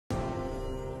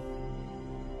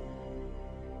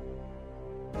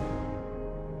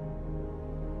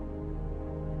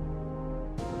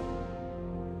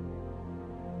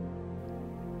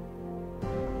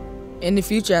In the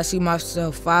future, I see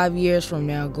myself 5 years from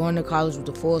now going to college with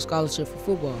a full scholarship for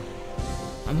football.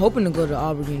 I'm hoping to go to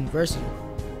Auburn University,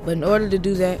 but in order to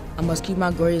do that, I must keep my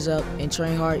grades up and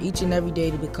train hard each and every day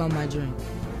to become my dream.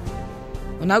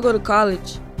 When I go to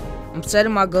college, I'm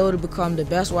setting my goal to become the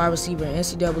best wide receiver in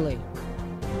NCAA.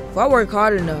 If I work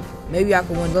hard enough, maybe I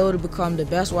can win the goal to become the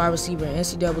best wide receiver in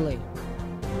NCAA.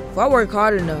 If I work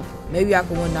hard enough, maybe I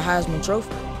can win the Heisman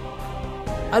Trophy.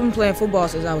 I've been playing football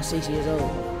since I was 6 years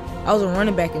old. I was a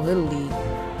running back in Little League,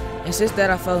 and since that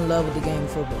I fell in love with the game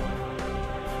of football.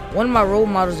 One of my role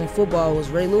models in football was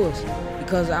Ray Lewis,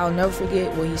 because I'll never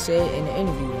forget what he said in the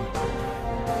interview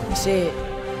once. He said,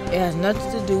 "It has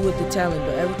nothing to do with the talent,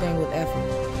 but everything with effort."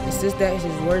 And since that,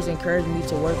 his words encouraged me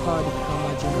to work hard to become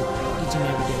my dream each and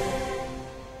every day.